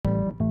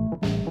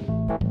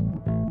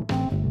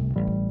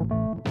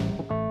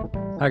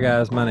Hi,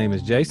 guys. My name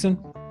is Jason,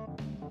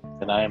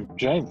 And I am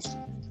James.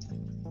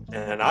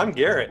 And I'm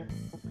Garrett.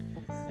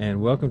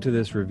 and welcome to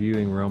this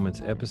Reviewing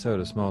Romans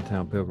episode of Small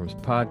Town Pilgrims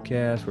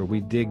podcast, where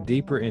we dig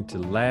deeper into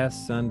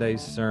last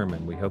Sunday's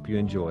sermon. We hope you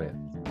enjoy it.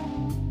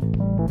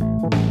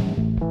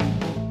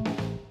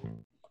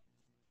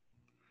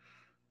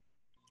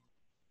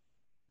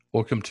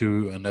 Welcome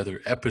to another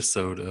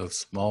episode of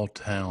Small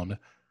Town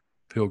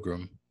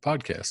Pilgrim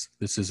Podcast.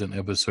 This is an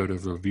episode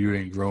of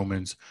Reviewing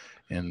Romans,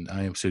 and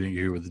I am sitting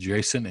here with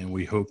Jason, and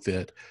we hope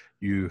that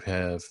you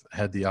have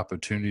had the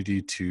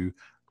opportunity to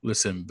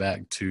listen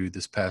back to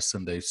this past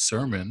Sunday's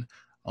sermon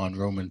on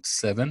Romans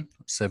 7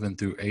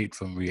 through 8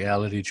 from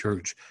Reality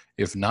Church.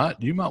 If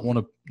not, you might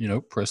want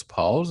to, press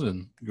pause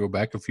and go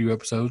back a few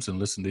episodes and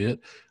listen to it,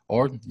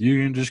 or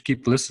you can just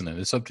keep listening.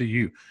 It's up to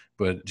you.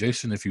 But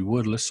Jason, if you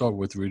would, let's start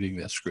with reading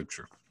that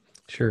scripture.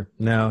 Sure.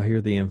 Now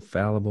hear the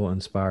infallible,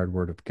 inspired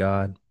word of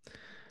God.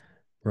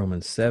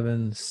 Romans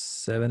 7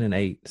 and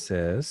 8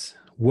 says,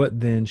 "What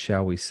then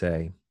shall we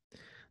say?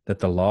 That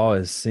the law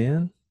is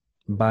sin?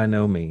 By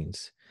no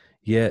means.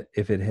 Yet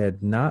if it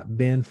had not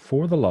been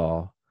for the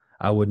law,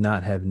 I would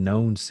not have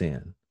known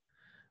sin.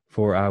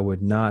 For I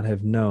would not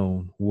have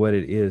known what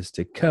it is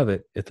to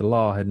covet if the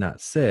law had not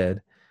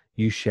said,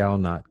 'You shall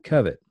not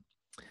covet.'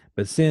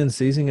 But sin,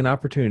 seizing an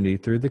opportunity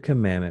through the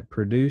commandment,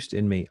 produced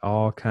in me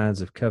all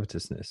kinds of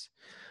covetousness.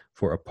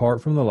 For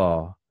apart from the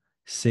law,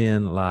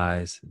 sin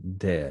lies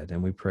dead."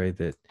 And we pray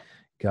that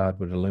God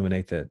would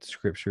illuminate that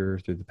scripture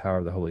through the power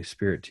of the Holy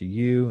Spirit to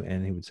you,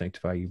 and he would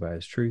sanctify you by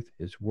his truth.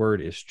 His word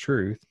is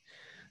truth.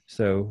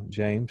 So,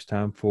 James,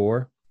 time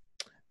for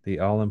the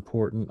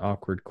all-important,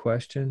 awkward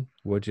question.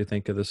 What'd you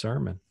think of the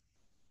sermon?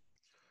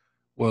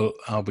 Well,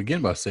 I'll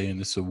begin by saying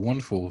it's a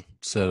wonderful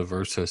set of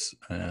verses.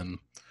 And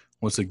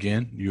once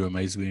again, you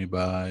amaze me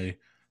by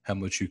how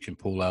much you can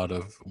pull out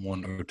of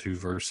one or two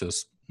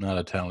verses, not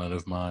a talent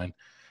of mine.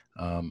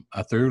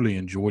 I thoroughly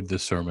enjoyed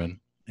this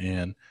sermon.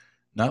 And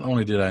not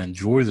only did I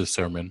enjoy the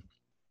sermon,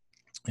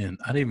 and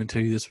I didn't even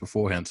tell you this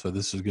beforehand, so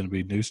this is going to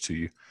be news to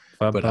you,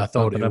 but I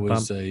thought it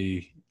was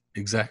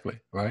exactly,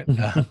 right?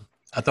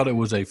 I thought it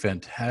was a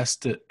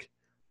fantastic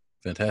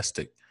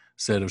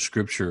set of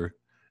scripture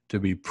to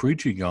be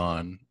preaching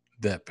on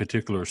that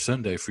particular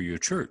Sunday for your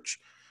church,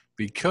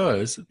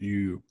 because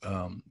you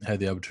had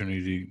the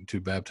opportunity to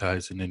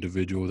baptize an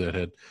individual that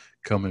had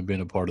come and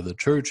been a part of the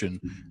church, and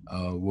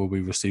will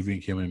be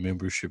receiving him in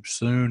membership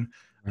soon.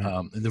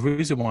 And the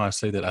reason why I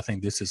say that I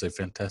think this is a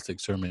fantastic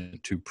sermon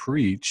to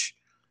preach,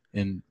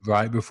 and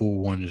right before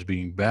one is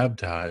being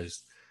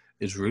baptized,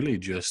 is really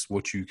just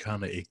what you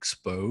kind of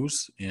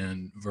expose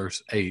in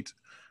verse 8,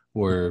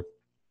 where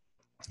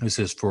it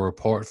says, "For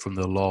apart from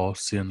the law,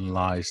 sin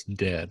lies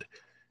dead."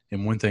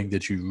 And one thing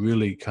that you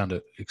really kind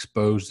of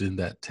exposed in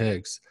that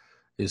text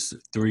is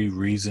three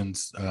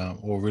reasons,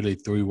 or really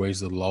three ways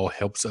the law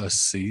helps us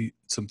see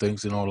some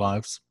things in our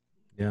lives.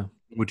 Yeah.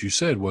 What you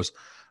said was,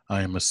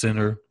 I am a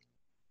sinner,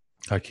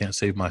 I can't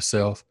save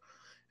myself,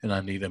 and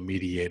I need a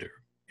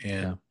mediator.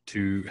 And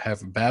to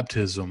have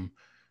baptism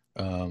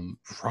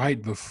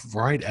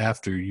right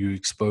after you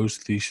expose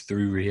these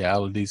three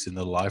realities in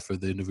the life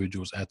of the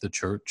individuals at the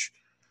church,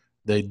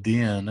 they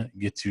then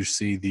get to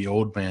see the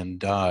old man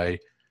die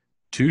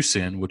to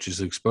sin, which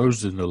is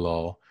exposed in the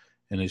law.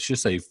 And it's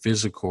just a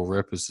physical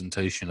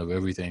representation of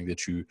everything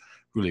that you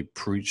really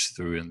preach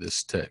through in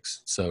this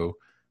text. So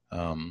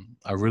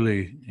I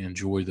really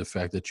enjoyed the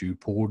fact that you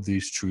poured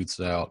these truths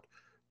out,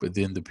 but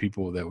then the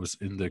people that was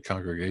in the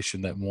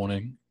congregation that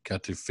morning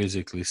got to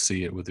physically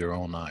see it with their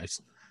own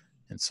eyes.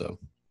 And so,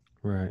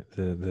 right,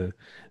 the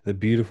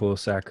beautiful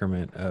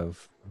sacrament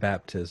of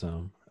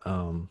baptism.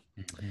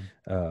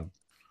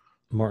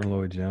 Martin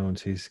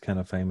Lloyd-Jones, he's kind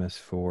of famous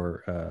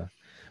for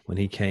when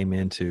he came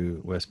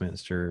into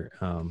Westminster,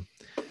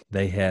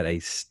 they had a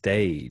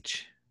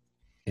stage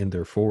in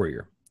their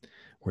foyer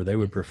where they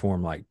would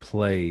perform like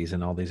plays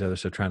and all these other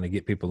stuff, trying to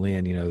get people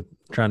in,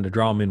 trying to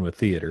draw them in with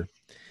theater.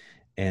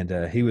 And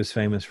he was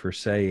famous for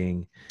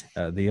saying,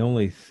 the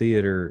only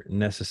theater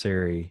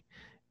necessary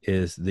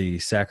is the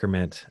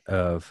sacrament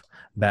of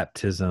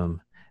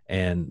baptism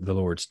and the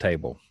Lord's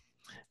table.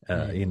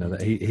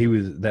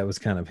 That was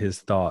kind of his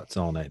thoughts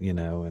on it,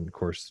 and of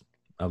course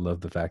I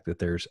love the fact that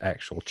there's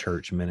actual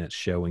church minutes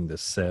showing the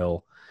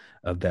sale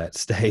of that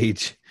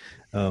stage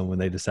when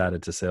they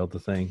decided to sell the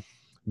thing.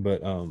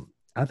 But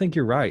I think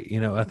you're right.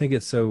 I think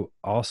it's so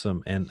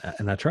awesome. And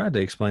I tried to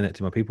explain that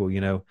to my people,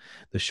 the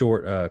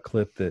short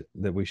clip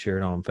that we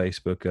shared on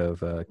Facebook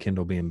of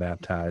Kendall being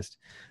baptized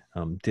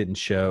didn't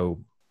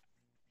show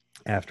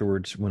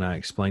afterwards when I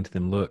explained to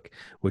them, look,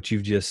 what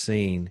you've just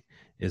seen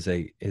is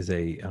a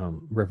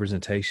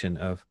representation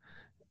of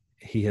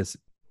he has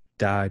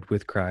died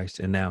with Christ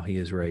and now he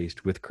is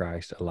raised with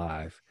Christ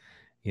alive,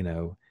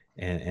 and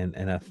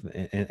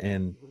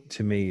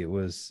to me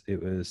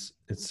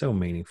it's so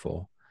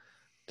meaningful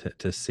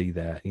to see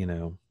that,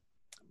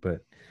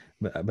 but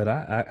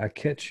I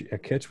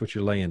catch what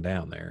you're laying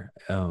down there,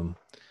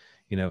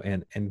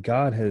 and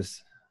God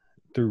has,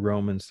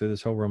 through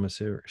this whole Roman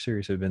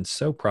series, have been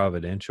so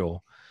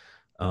providential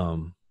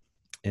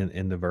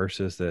in the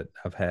verses that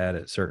I've had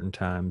at certain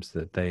times,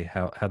 that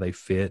how they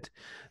fit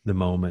the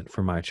moment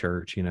for my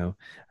church.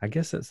 I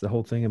guess that's the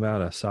whole thing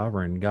about a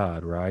sovereign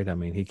God, right? I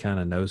mean, he kind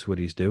of knows what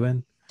he's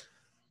doing.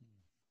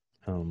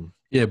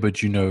 Yeah,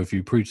 but if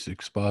you preach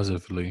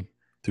expositively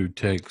through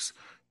text,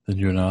 then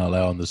you're not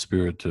allowing the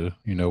Spirit to,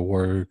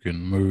 work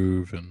and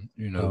move and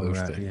those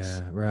right, things.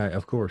 yeah, right.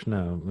 Of course,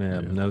 no,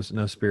 Yeah.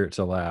 no spirits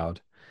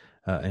allowed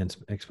in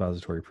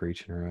expository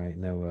preaching, right?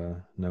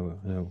 No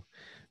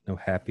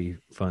happy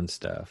fun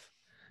stuff.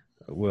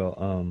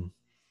 Well,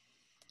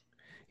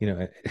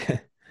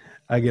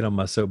 I get on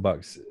my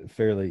soapbox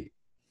fairly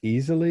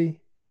easily.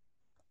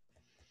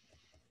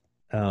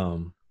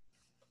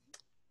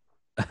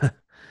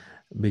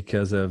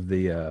 Because of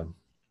the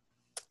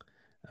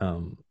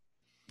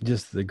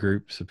just the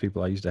groups of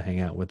people I used to hang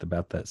out with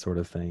about that sort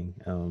of thing.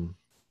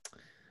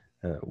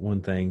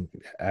 One thing,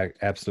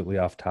 absolutely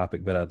off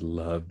topic, but I'd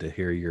love to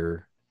hear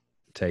your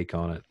take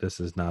on it. This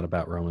is not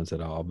about Romans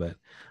at all, but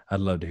I'd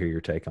love to hear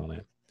your take on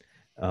it.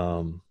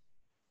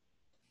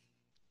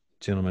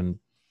 Gentleman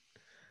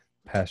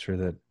pastor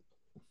that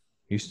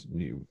used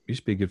to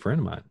be a good friend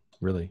of mine,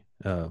 really.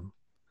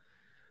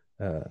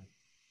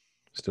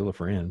 Still a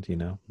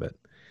friend, but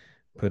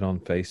put on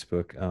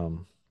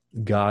Facebook,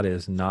 God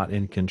is not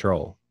in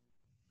control.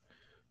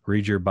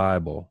 Read your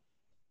Bible.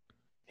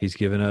 He's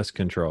given us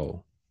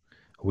control.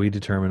 We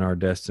determine our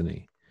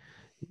destiny.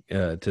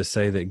 To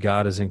say that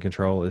God is in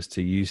control is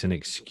to use an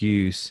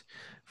excuse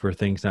for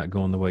things not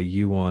going the way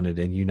you wanted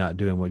and you not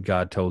doing what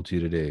God told you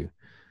to do,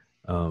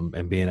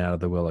 and being out of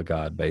the will of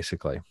God,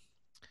 basically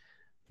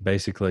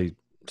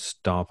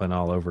stomping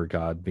all over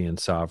God being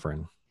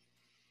sovereign.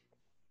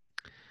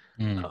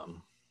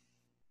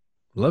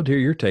 Love to hear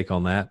your take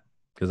on that,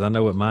 because I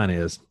know what mine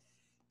is.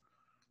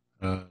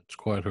 It's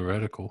quite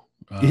heretical.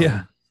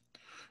 Yeah.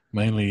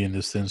 Mainly in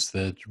the sense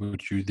that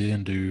what you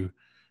then do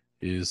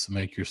is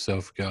make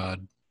yourself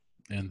God,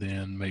 and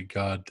then make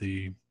God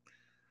the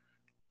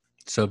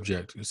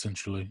subject,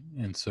 essentially.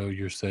 And so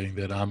you're saying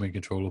that I'm in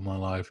control of my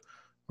life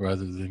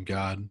rather than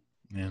God.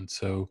 And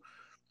so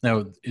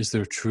now, is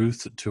there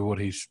truth to what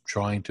he's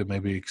trying to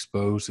maybe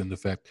expose in the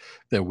fact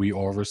that we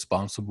are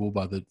responsible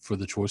for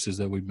the choices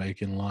that we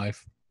make in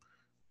life?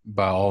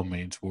 By all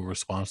means, we're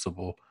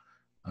responsible.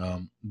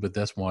 But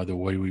that's why the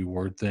way we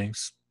word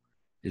things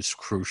is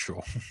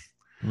crucial.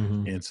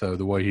 Mm-hmm. And so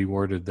the way he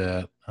worded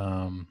that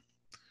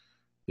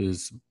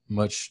is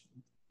much,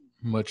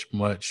 much,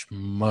 much,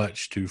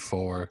 much too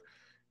far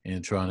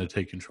in trying to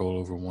take control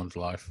over one's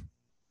life.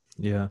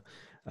 Yeah,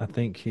 I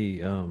think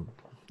he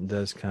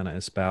does kind of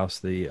espouse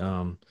the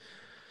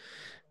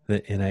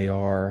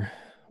NAR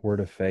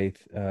Word of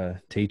Faith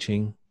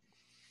teaching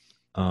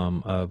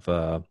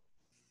of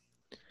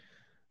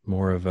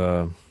more of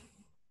a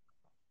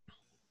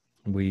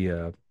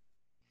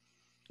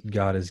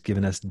God has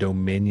given us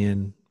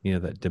dominion,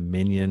 that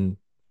dominion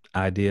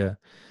idea,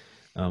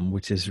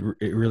 which is,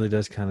 it really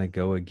does kind of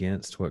go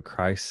against what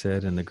Christ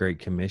said in the Great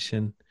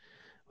Commission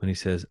when he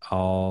says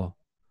all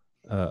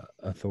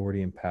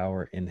authority and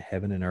power in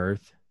heaven and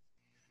earth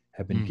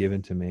have been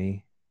given to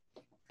me.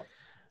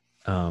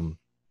 To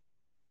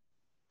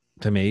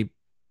me,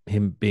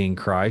 him being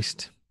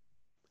Christ,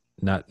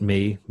 not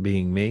me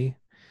being me.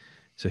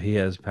 So he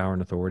has power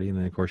and authority. And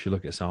then of course you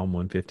look at Psalm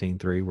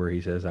 115:3, where he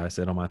says, I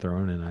sit on my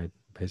throne, and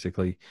they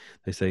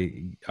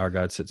say our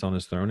God sits on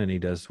his throne and he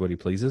does what he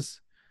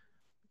pleases.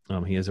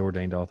 He has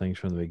ordained all things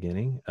from the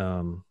beginning.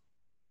 I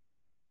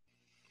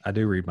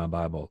do read my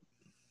Bible.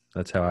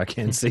 That's how I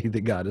can see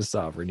that God is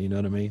sovereign. You know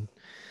what I mean?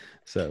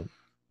 So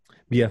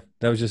yeah,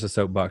 that was just a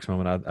soapbox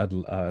moment. I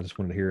just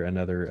wanted to hear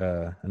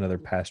another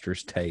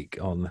pastor's take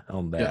on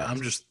that. Yeah,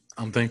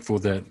 I'm thankful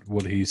that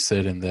what he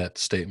said in that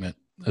statement,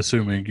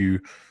 assuming you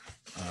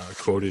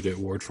quoted it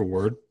word for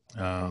word,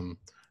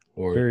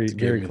 or very, gave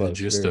very me close, the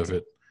gist very of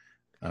it.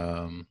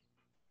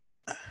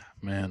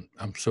 Man,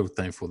 I'm so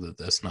thankful that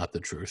that's not the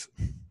truth.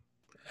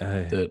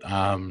 That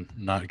I'm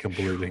not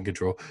completely in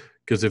control.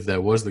 Because if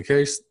that was the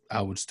case,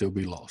 I would still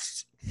be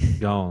lost.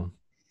 Gone.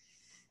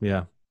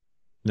 Yeah,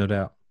 no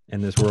doubt.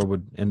 And this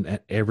world and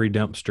every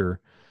dumpster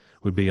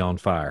would be on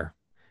fire.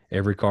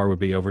 Every car would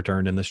be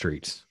overturned in the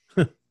streets.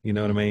 You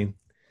know what I mean?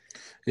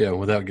 Yeah,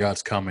 without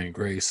God's common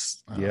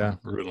grace,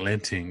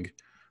 relenting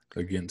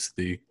against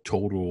the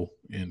total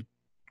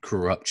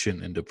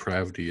corruption and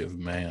depravity of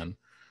man.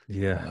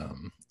 Yeah.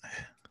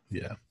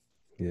 Yeah.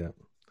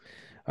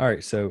 All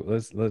right, so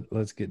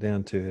let's get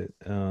down to it.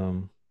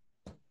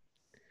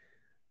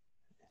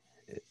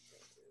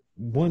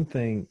 One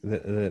thing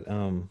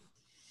that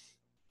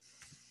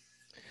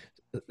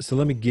so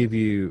let me give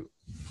you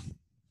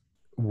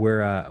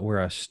where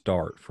I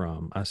start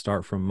from. I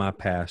start from my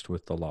past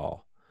with the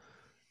law.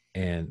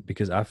 And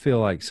because I feel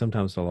like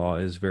sometimes the law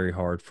is very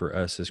hard for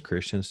us as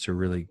Christians to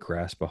really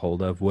grasp a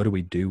hold of. What do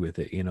we do with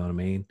it? You know what I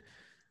mean?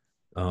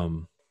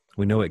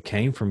 We know it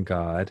came from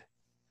God,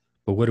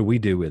 but what do we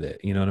do with it?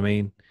 You know what I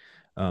mean?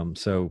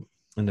 So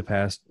in the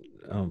past,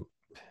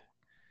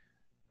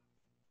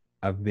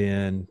 I've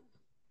been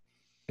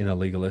in a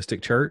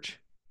legalistic church.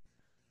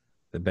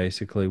 that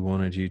basically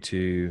wanted you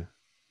to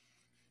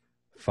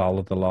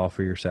follow the law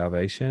for your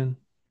salvation.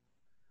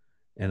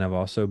 And I've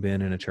also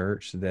been in a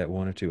church that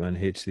wanted to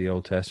unhitch the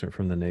Old Testament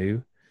from the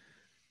New.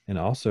 And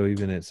also,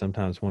 even it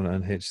sometimes want to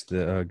unhitch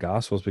the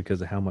Gospels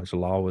because of how much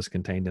law was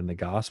contained in the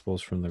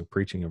Gospels from the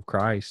preaching of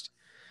Christ,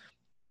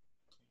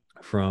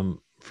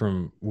 from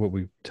what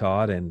we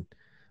taught, and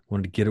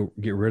wanted to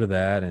get rid of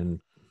that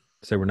and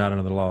say we're not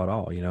under the law at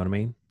all. You know what I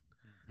mean?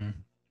 Mhm.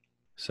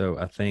 So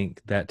I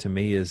think that to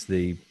me is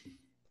the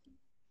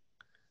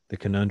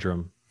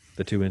conundrum,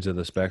 the two ends of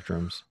the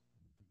spectrums.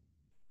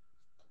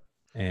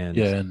 And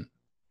and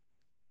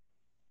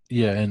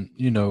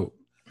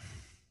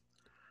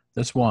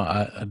that's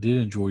why I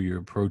did enjoy your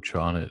approach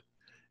on it.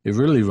 It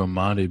really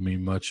reminded me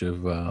much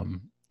of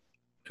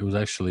it was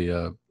actually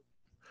a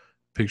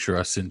picture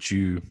I sent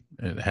you.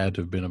 It had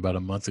to have been about a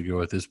month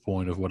ago at this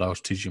point, of what I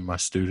was teaching my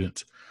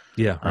students.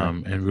 yeah,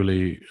 right. And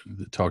really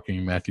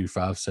talking Matthew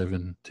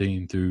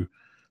 5:17 through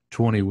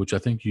 20, which I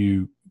think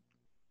you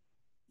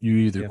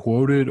either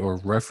quoted or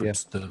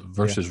referenced the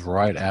verses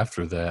right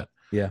after that.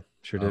 Yeah,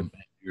 sure did.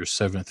 Your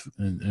seventh,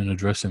 in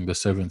addressing the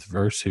seventh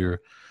verse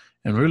here.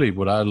 And really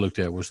what I looked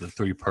at was the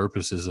three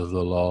purposes of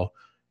the law.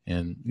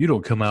 And you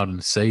don't come out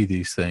and say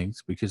these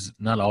things because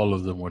not all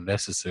of them were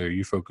necessary.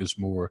 You focus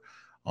more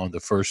on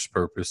the first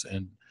purpose,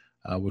 and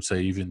I would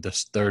say even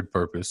this third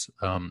purpose.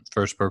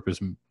 First purpose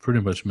pretty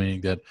much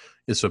meaning that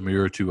it's a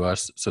mirror to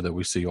us so that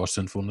we see our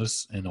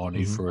sinfulness and our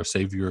need for a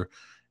Savior.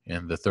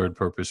 And the third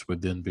purpose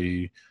would then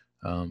be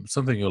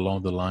something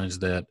along the lines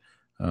that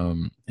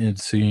in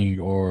seeing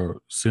our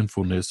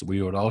sinfulness,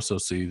 we would also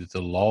see that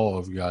the law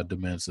of God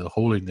demands the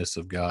holiness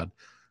of God.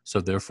 So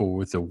therefore,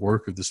 with the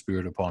work of the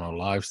Spirit upon our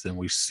lives, then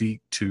we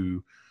seek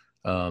to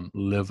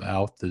live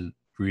out the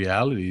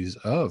realities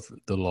of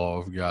the law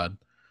of God,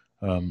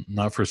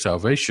 not for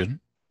salvation,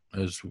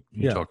 as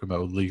you talk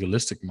about with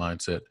legalistic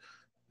mindset,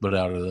 but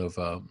out of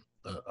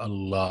a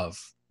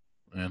love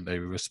and a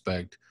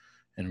respect,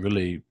 and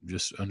really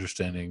just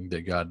understanding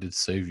that God did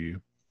save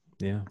you.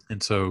 Yeah.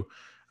 And so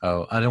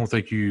I don't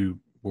think you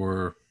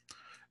were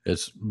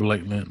as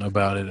blatant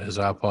about it as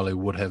I probably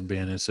would have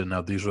been and said,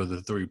 now these are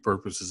the three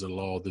purposes of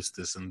law,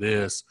 this, and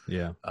this.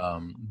 Yeah.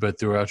 But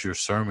throughout your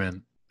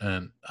sermon,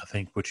 and I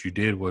think what you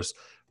did was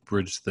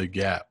bridge the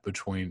gap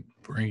between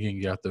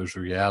bringing out those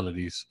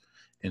realities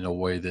in a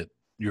way that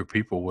your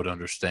people would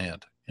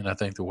understand. And I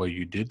think the way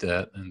you did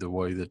that and the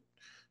way that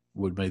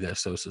would make that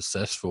so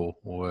successful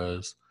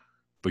was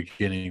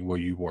beginning where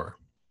you were.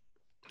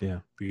 Yeah.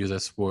 Because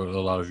that's where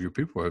a lot of your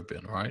people have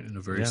been, right? In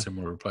a very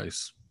similar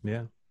place.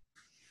 Yeah.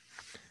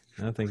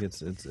 And I think it's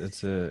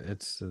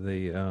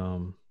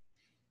the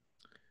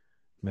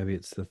maybe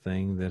it's the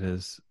thing that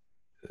is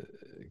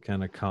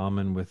kind of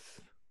common with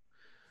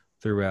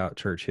throughout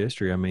church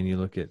history. I mean, you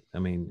look at,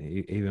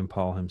 even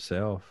Paul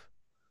himself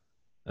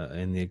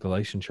in the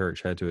Galatian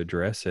church had to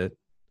address it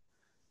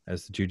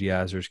as the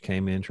Judaizers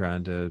came in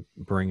trying to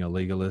bring a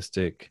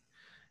legalistic,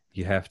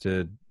 you have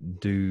to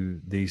do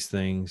these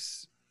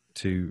things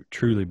to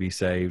truly be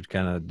saved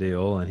kind of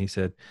deal. And he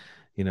said,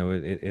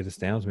 it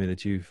astounds me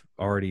that you've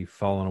already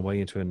fallen away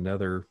into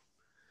another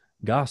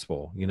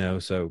gospel,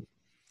 so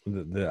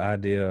the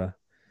idea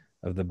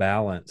of the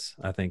balance,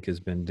 I think, has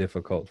been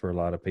difficult for a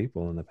lot of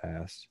people in the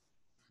past.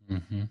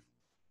 Mm-hmm.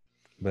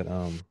 But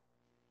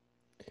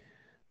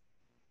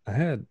I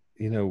had,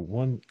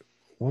 one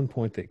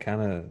point that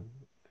kind of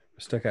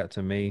stuck out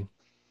to me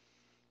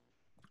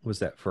was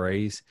that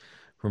phrase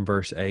from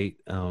verse 8,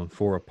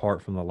 for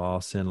apart from the law,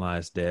 sin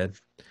lies dead.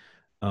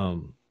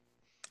 And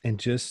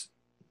just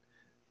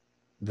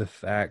the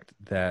fact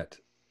that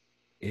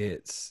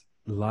it's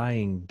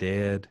lying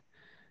dead,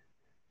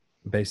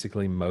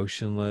 basically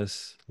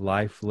motionless,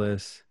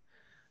 lifeless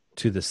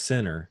to the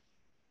sinner,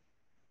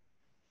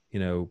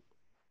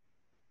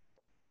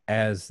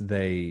 as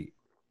they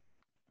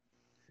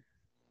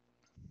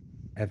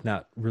have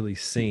not really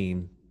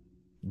seen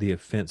the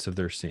offense of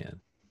their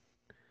sin.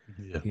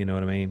 Yeah. You know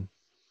what I mean?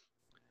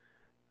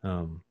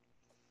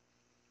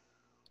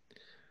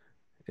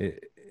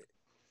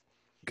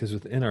 Because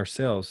within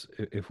ourselves,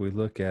 if we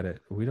look at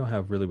it, we don't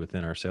have really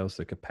within ourselves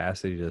the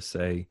capacity to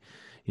say,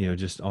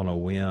 just on a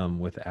whim,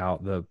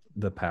 without the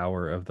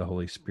power of the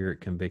Holy Spirit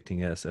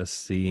convicting us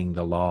seeing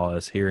the law,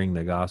 us hearing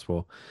the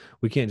gospel.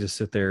 We can't just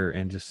sit there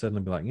and just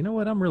suddenly be like, you know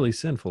what, I'm really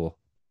sinful.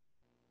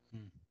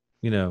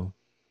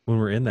 When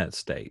we're in that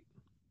state.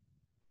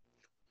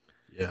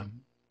 Yeah.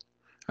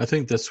 I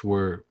think that's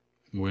where,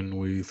 when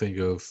we think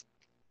of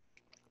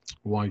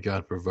why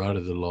God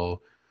provided the law,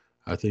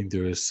 I think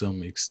there is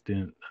some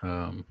extent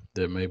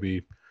that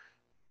maybe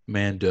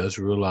man does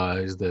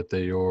realize that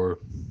they are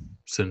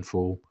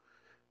sinful.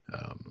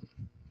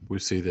 We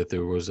see that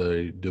there was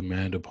a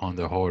demand upon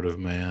the heart of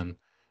man,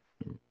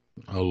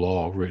 a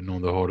law written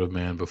on the heart of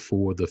man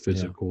before the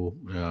physical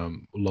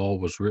law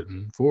was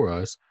written for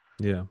us.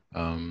 Yeah.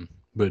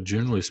 But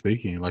generally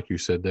speaking, like you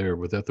said there,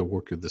 without the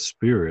work of the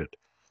Spirit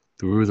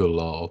through the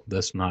law,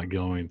 that's not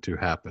going to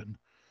happen.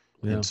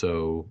 Yeah. And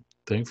so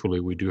thankfully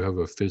we do have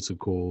a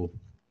physical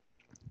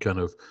kind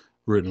of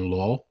written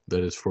law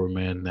that is for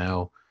man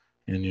now.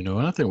 And, and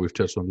I think we've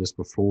touched on this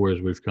before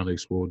as we've kind of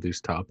explored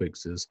these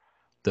topics, is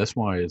that's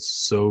why it's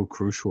so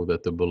crucial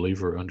that the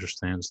believer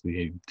understands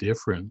the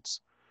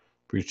difference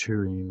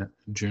between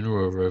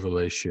general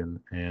revelation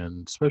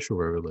and special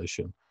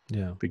revelation,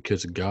 Yeah.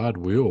 because God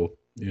will,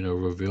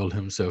 reveal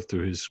himself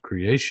through his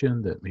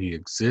creation, that he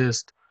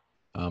exists,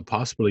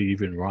 possibly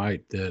even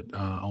write that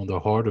on the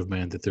heart of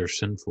man that they're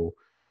sinful,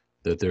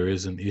 that there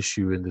is an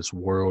issue in this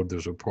world,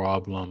 there's a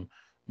problem,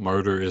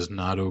 murder is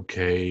not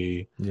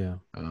okay, Yeah.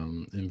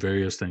 and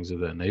various things of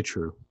that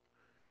nature.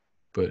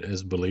 But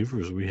as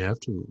believers, we have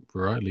to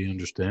rightly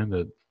understand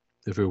that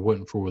if it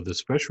wasn't for the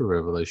special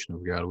revelation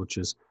of God, which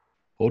is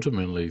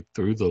ultimately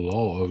through the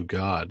law of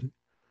God,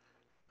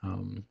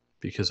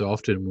 because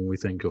often when we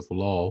think of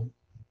law,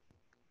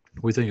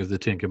 we think of the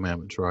Ten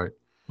Commandments, right?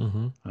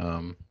 Mm-hmm.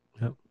 Um,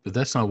 Yep. but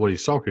that's not what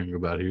he's talking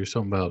about here. He's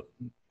talking about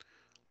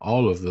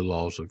all of the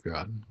laws of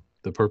God,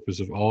 the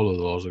purpose of all of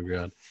the laws of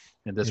God.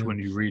 And that's Yeah. when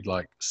you read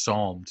like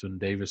Psalms and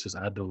David says,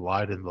 I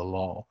delight in the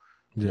law.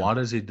 Yeah. Why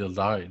does he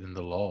delight in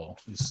the law?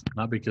 It's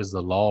not because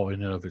the law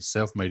in and of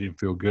itself made him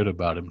feel good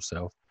about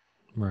himself,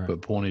 Right.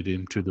 but pointed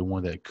him to the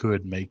one that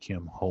could make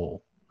him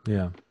whole.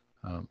 Yeah.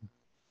 Um,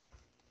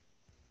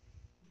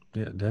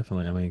 Yeah,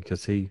 definitely. I mean,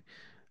 because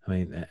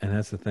and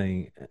that's the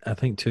thing. I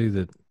think too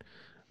that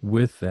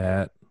with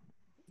that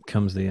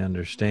comes the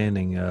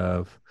understanding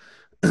of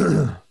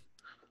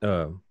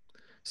uh,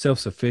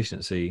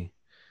 self-sufficiency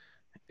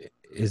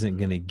isn't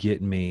going to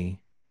get me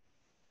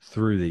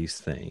through these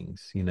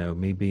things.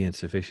 Me being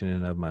sufficient in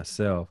and of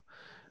myself.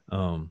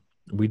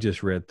 We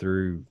just read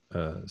through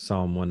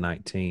Psalm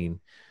 119.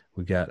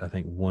 We got, I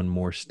think, one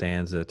more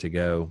stanza to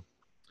go.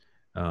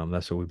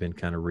 That's what we've been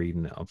kind of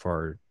reading for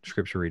our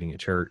scripture reading at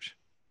church.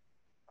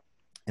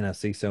 And I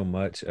see so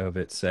much of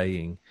it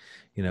saying,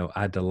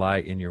 I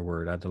delight in your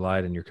word. I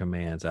delight in your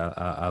commands.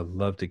 I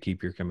love to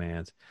keep your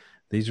commands.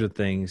 These are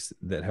things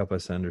that help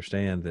us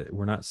understand that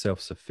we're not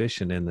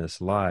self-sufficient in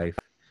this life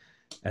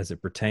as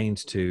it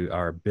pertains to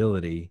our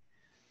ability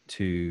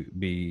to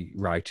be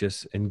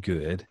righteous and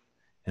good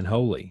and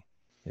holy.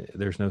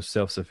 There's no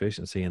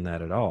self-sufficiency in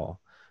that at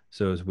all.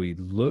 So as we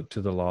look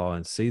to the law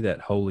and see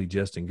that holy,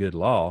 just, and good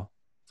law,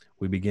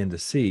 we begin to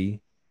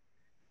see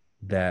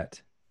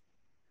that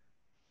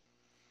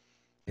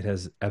it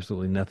has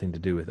absolutely nothing to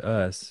do with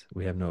us.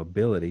 We have no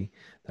ability.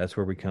 That's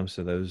where we come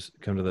to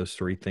those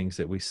three things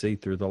that we see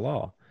through the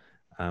law.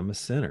 I'm a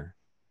sinner.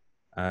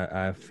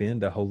 I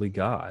offend a holy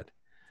God.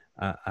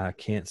 I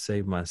can't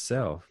save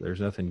myself. There's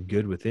nothing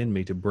good within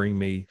me to bring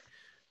me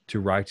to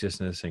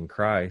righteousness in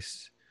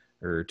Christ,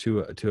 or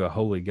to a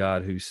holy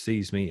God who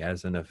sees me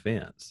as an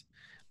offense.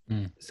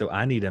 So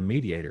I need a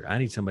mediator. I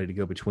need somebody to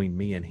go between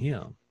me and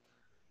him.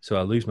 So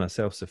I lose my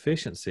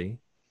self-sufficiency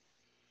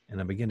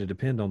and I begin to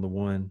depend on the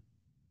one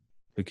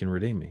who can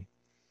redeem me.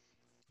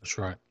 That's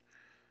right.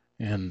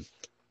 And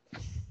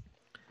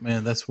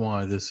man, that's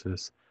why this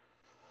is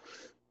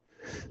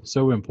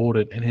so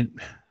important. And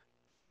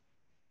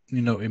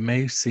it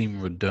may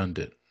seem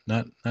redundant,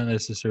 not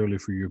necessarily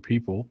for your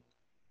people,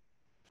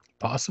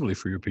 possibly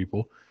for your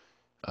people,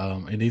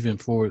 and even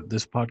for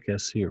this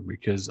podcast here,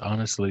 because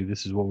honestly,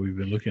 this is what we've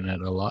been looking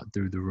at a lot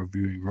through the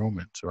reviewing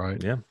Romans,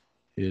 right? Yeah.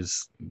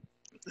 It's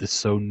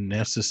so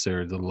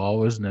necessary. The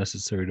law is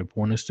necessary to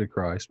point us to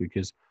Christ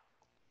because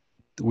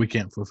we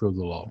can't fulfill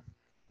the law.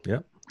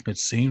 Yep. It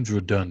seems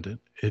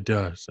redundant. It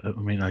does. I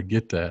mean, I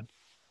get that.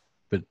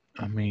 But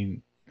I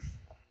mean,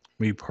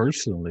 me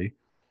personally,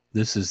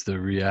 this is the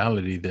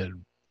reality that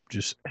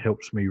just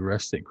helps me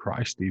rest in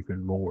Christ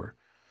even more.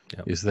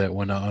 Yep. Is that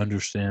when I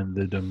understand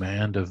the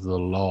demand of the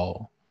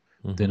law,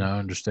 then I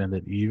understand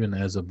that even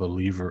as a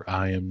believer,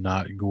 I am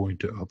not going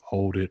to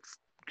uphold it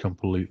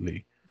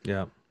completely.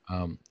 Yeah.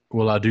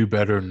 Will I do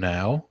better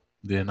now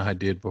than I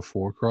did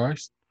before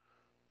Christ?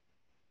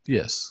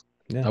 Yes.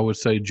 Yeah. I would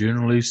say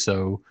generally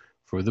so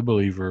for the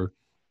believer.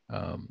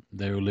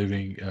 They're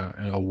living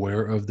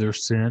aware of their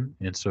sin,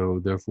 and so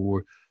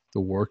therefore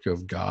the work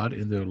of God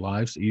in their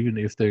lives, even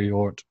if they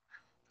aren't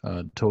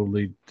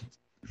totally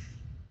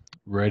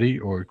ready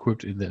or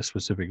equipped in that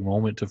specific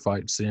moment to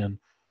fight sin,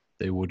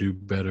 they will do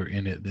better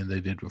in it than they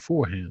did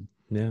beforehand.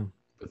 Yeah.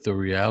 But the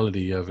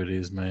reality of it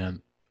is,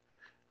 man,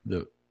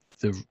 the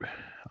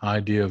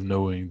idea of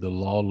knowing the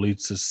law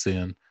leads to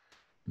sin,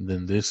 and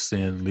then this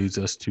sin leads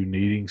us to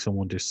needing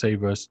someone to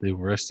save us, then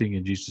resting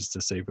in Jesus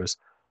to save us,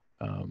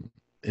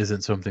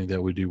 isn't something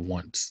that we do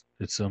once.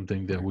 It's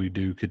something that we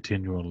do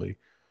continually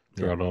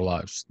throughout our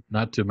lives,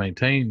 not to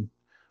maintain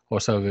our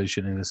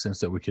salvation in the sense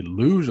that we could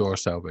lose our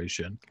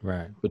salvation,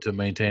 Right. but to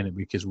maintain it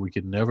because we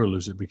could never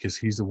lose it because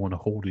he's the one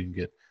holding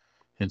it.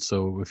 And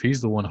so if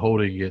he's the one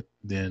holding it,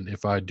 then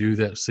if I do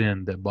that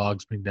sin that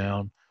bogs me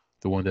down,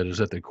 the one that is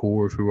at the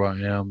core of who I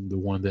am, the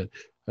one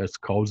that's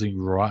causing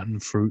rotten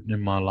fruit in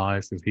my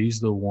life, if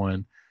he's the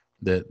one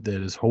that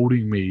is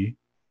holding me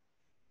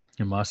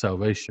in my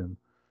salvation,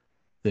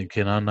 then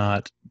can I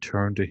not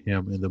turn to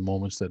him in the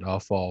moments that I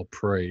fall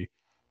prey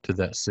to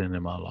that sin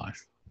in my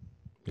life?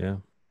 Yeah.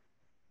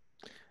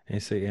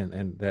 And see,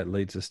 and that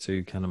leads us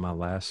to kind of my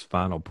last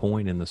final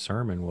point in the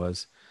sermon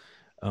was,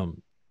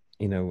 um,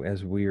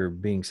 as we are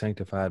being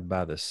sanctified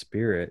by the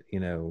Spirit,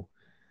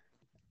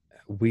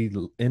 we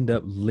end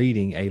up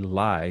leading a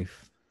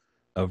life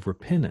of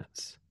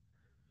repentance.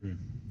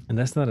 And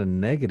that's not a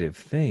negative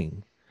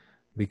thing,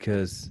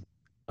 because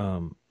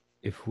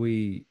if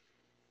we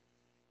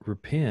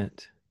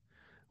repent,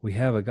 we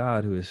have a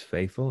God who is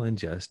faithful and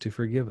just to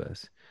forgive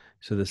us.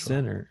 So the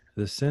sinner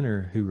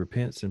who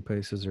repents and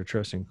places their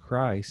trust in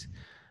Christ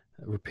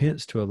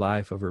repents to a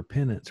life of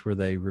repentance where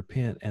they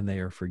repent and they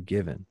are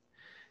forgiven.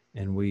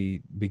 And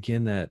we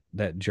begin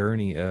that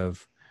journey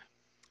of,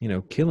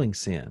 killing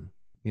sin,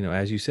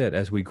 as you said,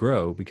 as we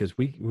grow, because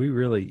we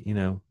really,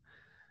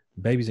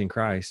 babies in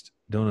Christ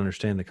don't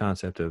understand the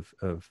concept of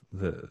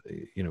the,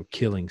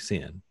 killing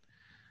sin,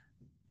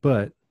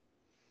 but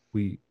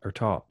we're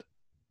taught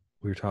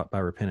by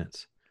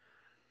repentance.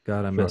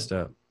 God, I messed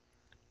up.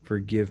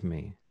 Forgive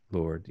me,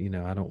 Lord.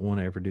 I don't want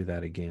to ever do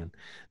that again.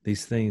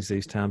 These things,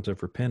 these times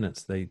of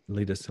repentance, they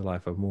lead us to a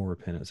life of more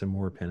repentance and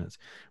more repentance,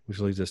 which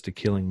leads us to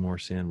killing more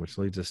sin, which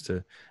leads us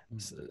to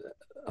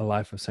a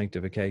life of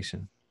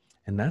sanctification.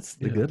 And that's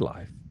the good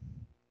life.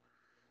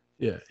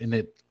 Yeah. And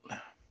it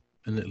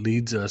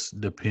leads us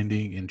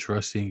depending and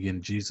trusting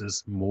in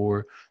Jesus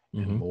more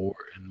and more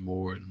and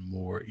more and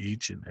more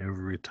each and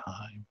every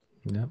time.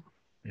 Yep.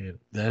 And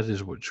that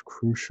is what's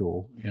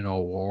crucial in our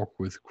walk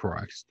with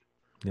Christ.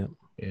 Yep.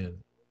 And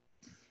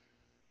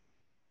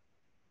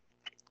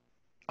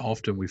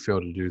often we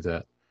fail to do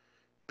that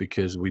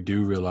because we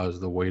do realize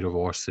the weight of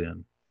our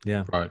sin.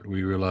 Yeah. Right.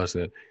 We realize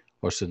that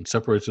our sin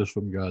separates us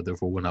from God.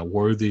 Therefore, we're not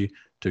worthy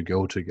to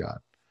go to God.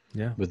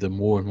 Yeah. But the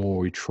more and more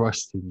we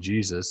trust in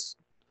Jesus,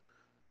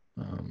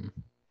 the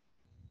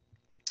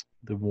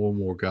more and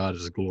more God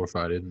is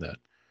glorified in that.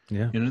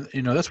 Yeah.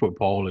 That's what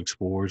Paul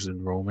explores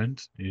in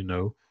Romans.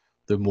 The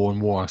more and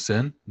more I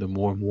sin, the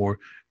more and more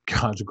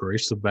God's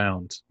grace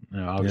abounds.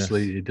 Now,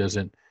 obviously, It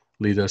doesn't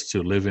lead us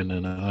to living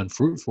an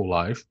unfruitful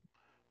life,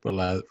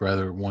 but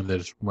rather one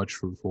that is much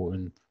fruitful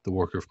in the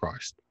work of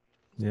Christ.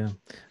 Yeah.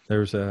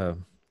 There's a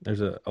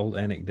old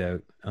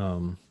anecdote.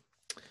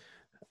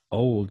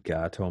 Old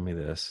guy told me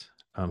this.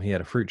 He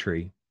had a fruit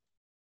tree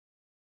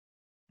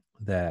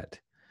that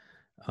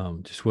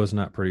just was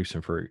not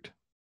producing fruit.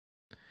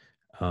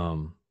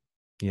 And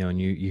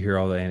you hear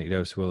all the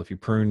anecdotes. Well, if you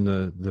prune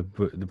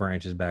the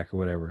branches back or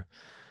whatever,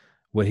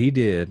 what he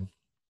did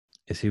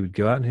is he would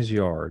go out in his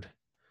yard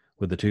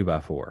with a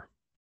 2x4,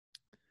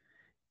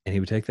 and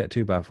he would take that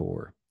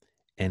 2x4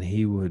 and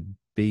he would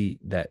beat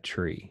that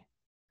tree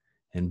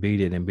and beat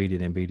it and beat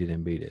it and beat it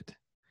and beat it.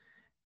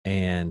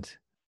 And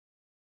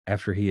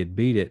after he had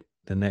beat it,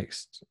 the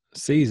next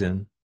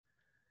season,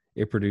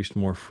 it produced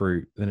more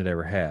fruit than it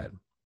ever had.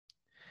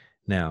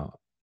 Now,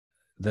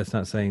 that's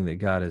not saying that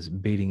God is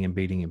beating and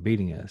beating and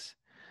beating us.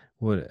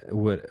 What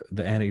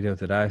the anecdote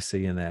that I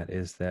see in that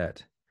is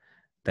that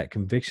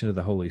conviction of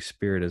the Holy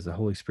Spirit, as the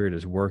Holy Spirit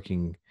is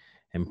working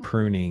and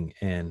pruning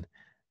and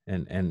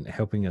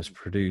helping us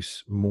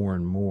produce more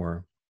and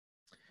more,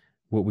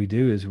 what we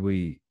do is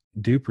we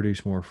do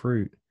produce more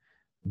fruit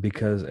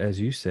because, as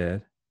you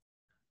said,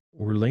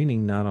 we're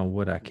leaning not on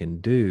what I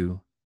can do,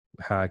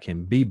 how I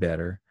can be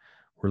better.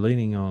 We're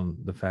leaning on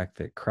the fact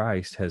that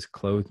Christ has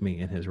clothed me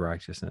in his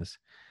righteousness.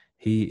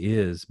 He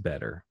is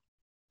better.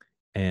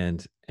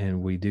 And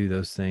we do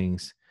those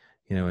things,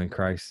 in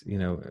Christ,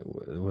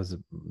 was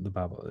the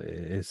Bible.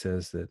 It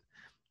says that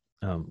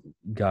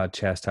God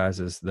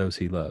chastises those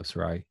he loves,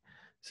 right?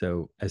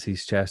 So as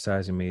he's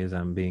chastising me, as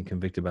I'm being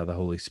convicted by the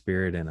Holy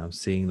Spirit and I'm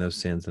seeing those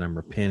sins and I'm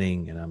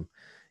repenting and I'm,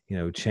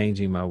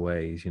 changing my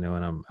ways, and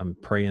I'm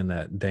praying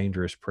that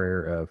dangerous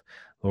prayer of,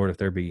 Lord, if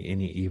there be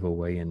any evil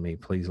way in me,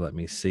 please let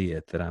me see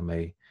it that I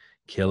may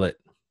kill it.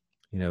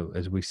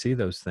 As we see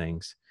those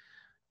things,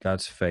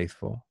 God's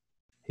faithful,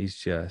 he's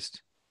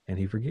just, and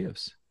he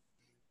forgives.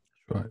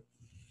 That's right.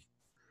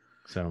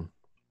 So,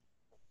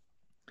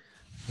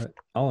 but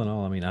all in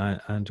all, I mean, I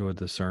enjoyed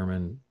the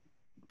sermon,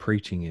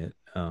 preaching it.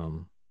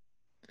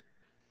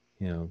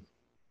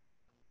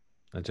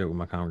 I joked with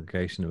my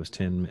congregation, it was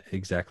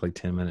exactly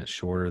 10 minutes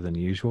shorter than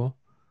usual.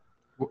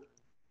 Well,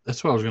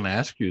 that's what I was going to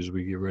ask you as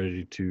we get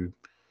ready to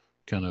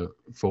kind of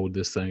fold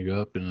this thing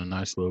up in a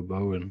nice little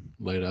bow and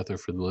lay it out there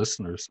for the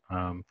listeners.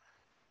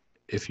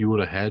 If you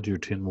would have had your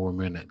 10 more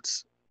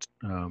minutes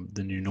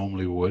than you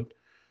normally would,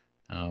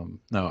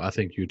 no, I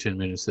think your 10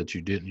 minutes that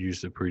you didn't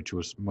use to preach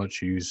was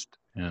much used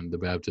in the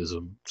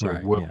baptism. So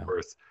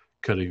worth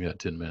cutting that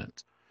 10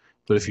 minutes.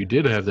 But if you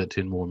did have that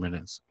 10 more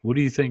minutes, what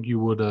do you think you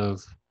would have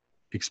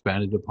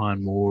expanded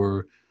upon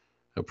more,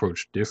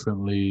 approached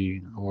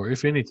differently, or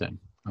if anything?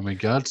 I mean,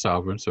 God's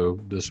sovereign,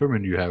 so the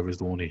sermon you have is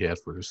the one he had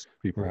for his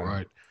people,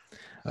 right?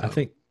 I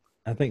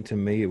think to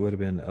me it would have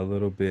been a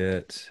little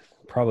bit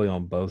probably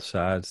on both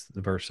sides,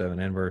 the verse 7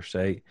 and verse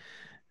 8.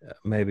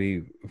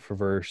 Maybe for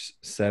verse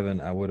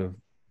 7, I would have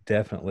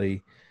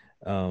definitely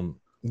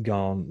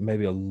gone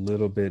maybe a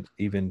little bit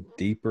even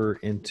deeper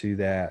into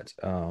that,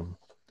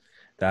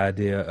 the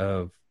idea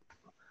of,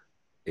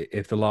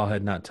 if the law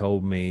had not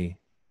told me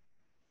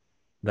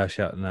thou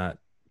shalt not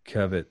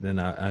covet, then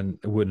I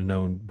wouldn't have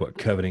known what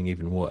coveting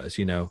even was,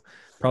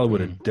 probably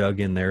would have dug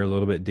in there a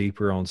little bit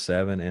deeper on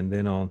 7. And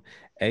then on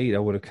 8, I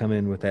would have come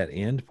in with that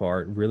end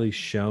part, really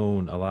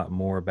shown a lot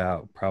more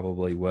about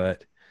probably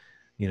what,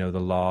 the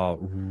law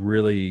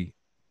really,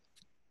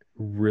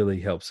 really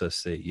helps us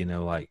see,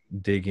 like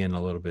dig in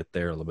a little bit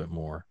there, a little bit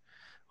more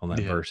on that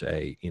verse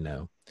 8,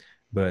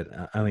 But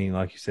I mean,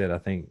 like you said, I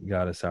think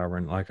God is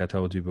sovereign. Like I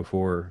told you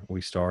before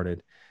we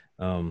started,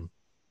 the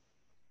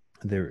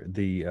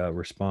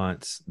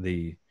response,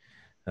 I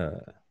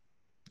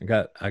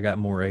got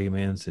more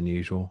amens than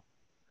usual.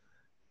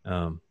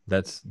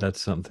 That's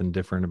something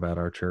different about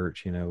our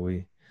church.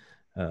 We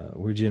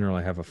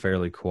generally have a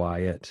fairly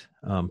quiet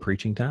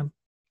preaching time,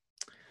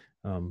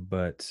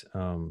 but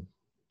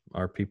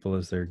our people,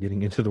 as they're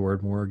getting into the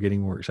word more, are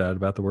getting more excited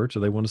about the word, so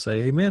they want to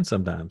say amen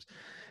sometimes.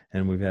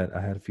 And I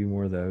had a few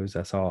more of those.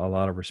 I saw a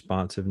lot of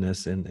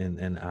responsiveness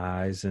in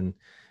eyes and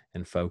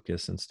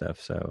focus and stuff.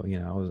 So,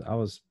 I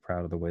was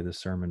proud of the way the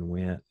sermon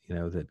went,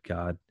 that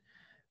God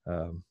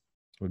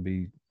would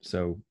be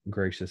so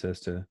gracious as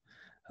to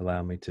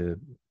allow me to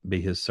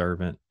be his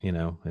servant,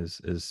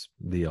 is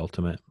the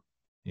ultimate,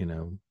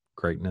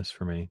 greatness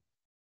for me.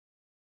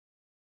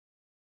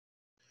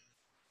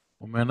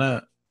 Well,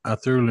 man, I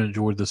thoroughly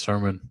enjoyed the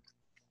sermon,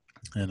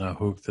 and I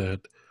hope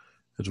that,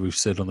 as we've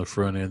said on the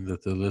front end,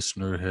 that the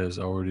listener has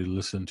already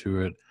listened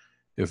to it.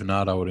 If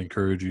not, I would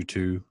encourage you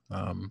to,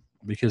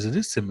 because it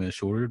is 10 minutes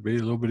shorter. It'd be a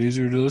little bit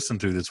easier to listen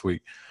to this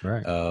week.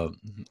 Right.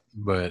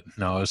 But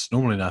no, it's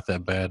normally not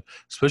that bad,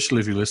 especially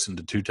if you listen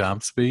to 2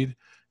 times speed.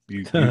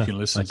 You can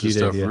listen to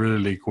stuff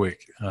really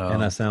quick.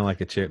 And I sound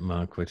like a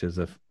chipmunk, which is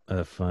a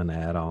fun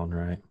add-on,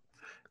 right?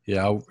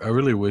 Yeah, I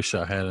really wish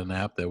I had an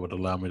app that would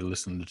allow me to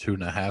listen to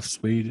 2.5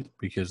 speed,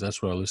 because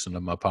that's what I listen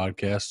to my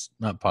podcasts,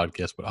 not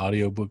podcasts, but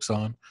audiobooks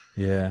on.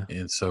 Yeah.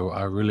 And so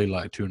I really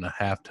like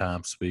 2.5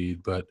 times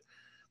speed, but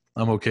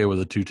I'm okay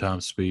with a 2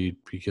 times speed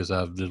because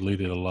I've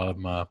deleted a lot of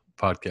my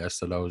podcasts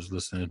that I was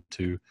listening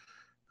to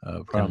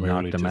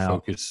primarily to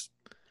focus.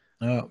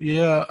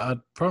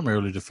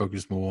 Primarily to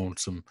focus more on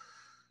some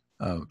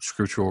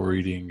scriptural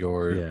reading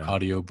or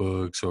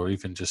audiobooks or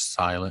even just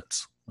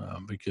silence,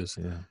 because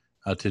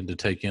I tend to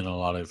take in a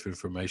lot of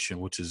information,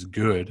 which is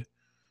good,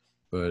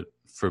 but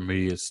for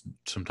me, it's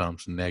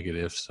sometimes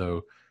negative.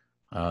 So,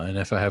 and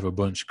if I have a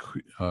bunch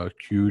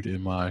queued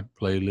in my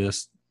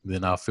playlist,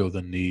 then I'll feel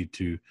the need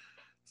to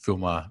fill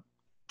my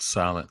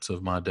silence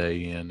of my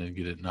day in and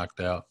get it knocked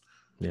out.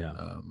 Yeah.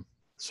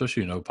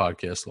 Especially,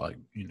 podcasts like,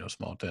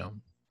 Small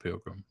Town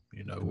Pilgrim,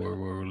 where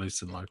we're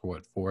releasing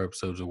 4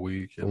 episodes a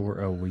week.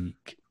 4 a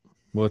week.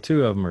 Well,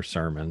 2 of them are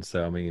sermons.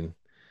 So, I mean,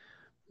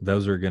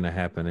 those are going to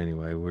happen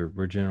anyway.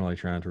 We're generally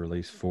trying to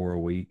release 4 a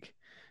week.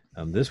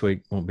 This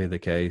week won't be the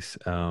case.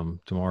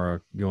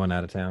 Tomorrow, going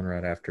out of town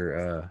right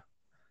after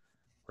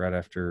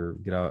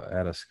get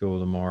out of school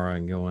tomorrow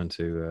and going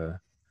to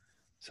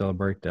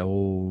celebrate the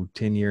old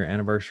 10-year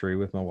anniversary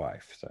with my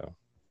wife. So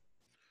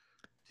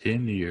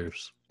 10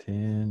 years.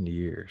 10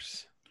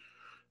 years.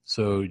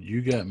 So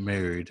you got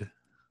married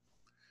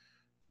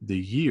the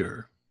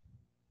year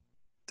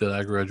that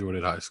I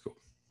graduated high school.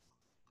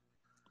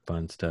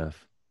 Fun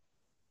stuff.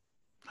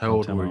 How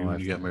old were you when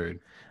you got married?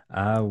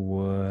 I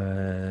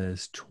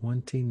was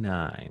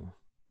 29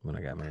 when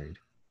I got married.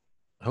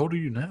 How old are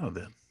you now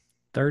then?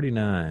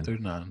 39.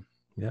 39.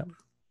 Yep.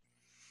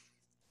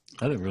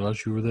 I didn't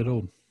realize you were that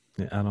old.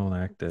 Yeah, I don't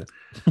act it.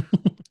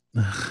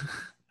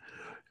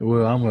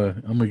 Well,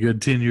 I'm a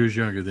good 10 years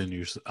younger than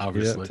you,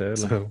 obviously. Yeah, totally.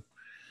 So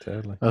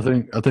totally. I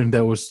think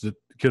that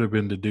could have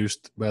been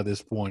deduced by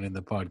this point in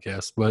the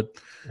podcast. But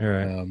all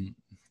right.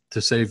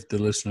 To save the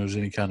listeners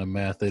any kind of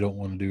math they don't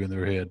want to do in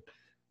their head,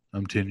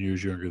 I'm 10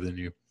 years younger than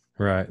you.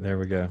 Right. There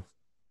we go.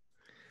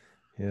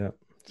 Yep.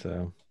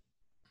 So,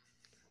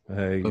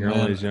 hey, you're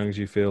only as young as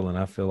you feel, and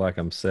I feel like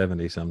I'm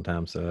 70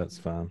 sometimes, so that's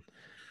fine.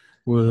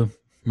 Well,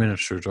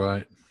 minister's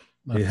right.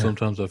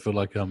 Sometimes I feel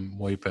like I'm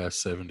way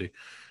past 70.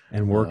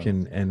 And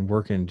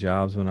working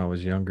jobs when I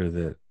was younger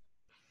that,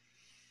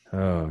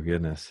 oh,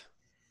 goodness.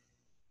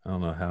 I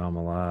don't know how I'm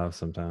alive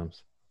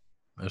sometimes.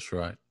 That's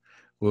right.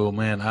 Well,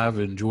 man, I've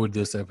enjoyed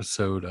this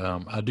episode.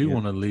 I do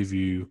want to leave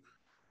you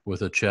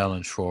with a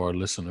challenge for our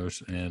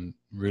listeners, and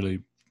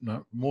really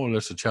not more or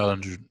less a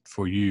challenge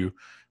for you,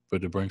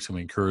 but to bring some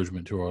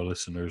encouragement to our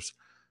listeners.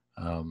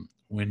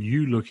 When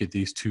you look at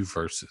these 2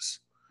 verses,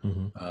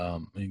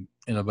 in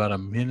about a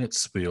minute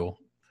spiel,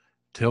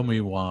 tell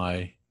me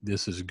why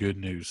this is good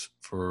news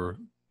for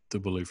the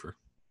believer.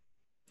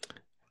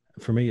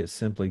 For me, it's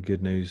simply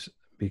good news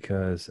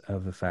because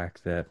of the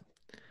fact that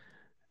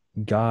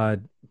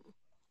God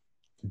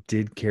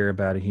did care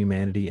about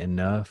humanity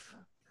enough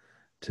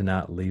to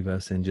not leave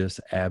us in just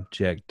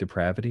abject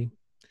depravity.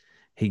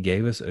 He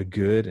gave us a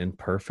good and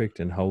perfect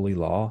and holy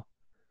law,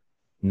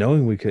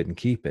 knowing we couldn't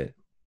keep it,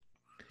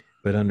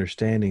 but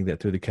understanding that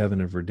through the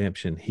covenant of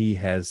redemption, he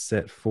has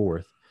set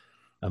forth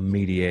a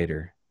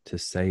mediator to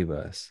save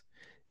us.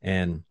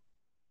 And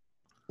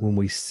when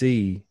we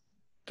see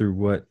through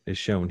what is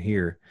shown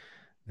here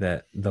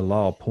that the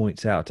law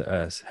points out to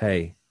us,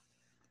 hey,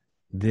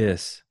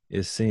 this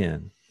is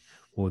sin,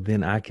 well,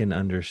 then I can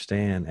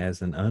understand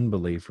as an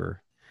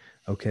unbeliever,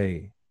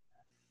 okay,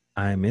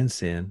 I am in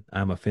sin.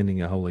 I'm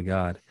offending a holy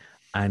God.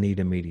 I need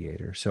a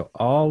mediator. So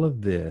all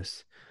of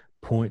this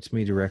points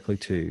me directly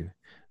to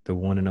the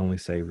one and only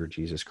Savior,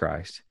 Jesus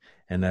Christ.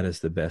 And that is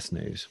the best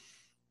news.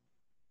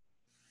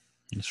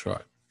 That's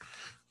right.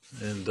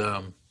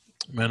 And,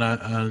 man,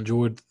 I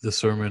enjoyed the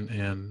sermon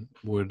and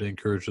would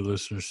encourage the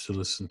listeners to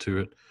listen to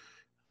it.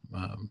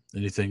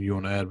 Anything you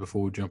want to add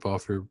before we jump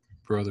off here,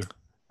 brother?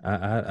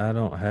 I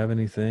don't have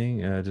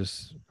anything. I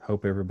just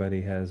hope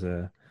everybody has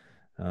a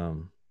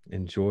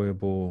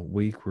enjoyable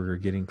week. We're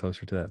getting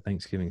closer to that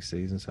Thanksgiving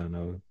season, so I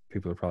know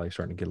people are probably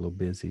starting to get a little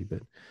busy,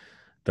 but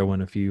throw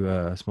in a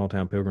few Small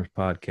Town Pilgrims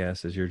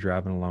podcasts as you're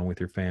driving along with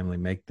your family.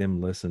 Make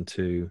them listen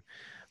to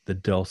the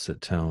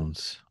dulcet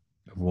tones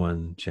of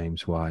one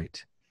James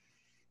White.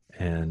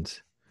 And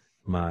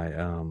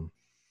my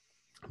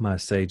my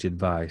sage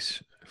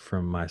advice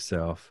from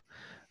myself,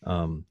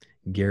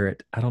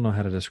 Garrett, I don't know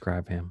how to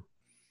describe him.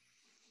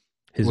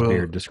 His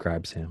beard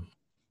describes him.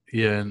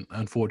 Yeah, and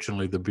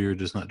unfortunately, the beard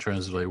does not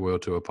translate well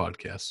to a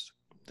podcast.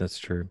 That's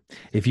true.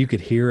 If you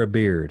could hear a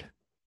beard,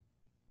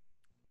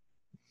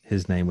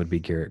 his name would be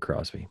Garrett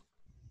Crosby.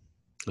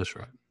 That's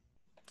right.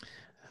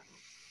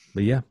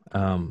 But yeah,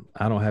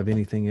 I don't have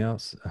anything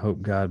else. I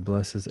hope God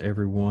blesses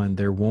everyone.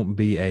 There won't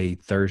be a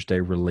Thursday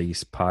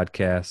release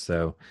podcast,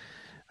 so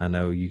I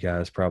know you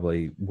guys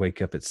probably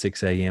wake up at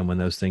 6 a.m. when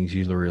those things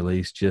usually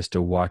release just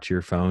to watch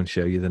your phone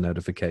show you the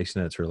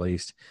notification that's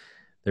released.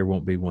 There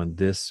won't be one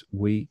this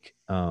week,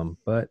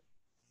 but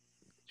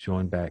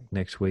join back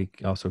next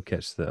week. Also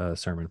catch the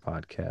sermon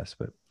podcast.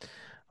 But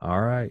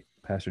all right,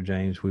 Pastor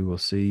James, we will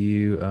see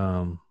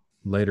you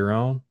later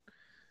on.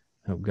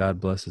 Hope God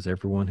blesses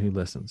everyone who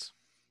listens.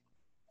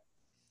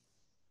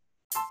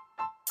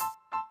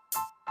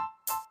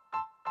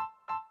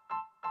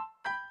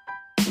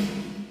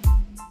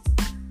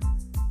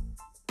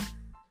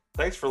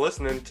 Thanks for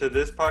listening to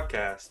this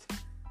podcast.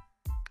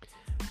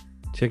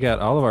 Check out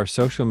all of our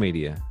social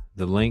media.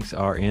 The links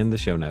are in the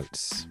show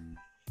notes.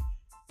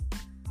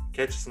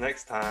 Catch us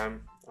next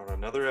time on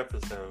another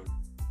episode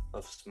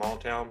of Small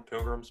Town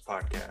Pilgrims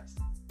Podcast.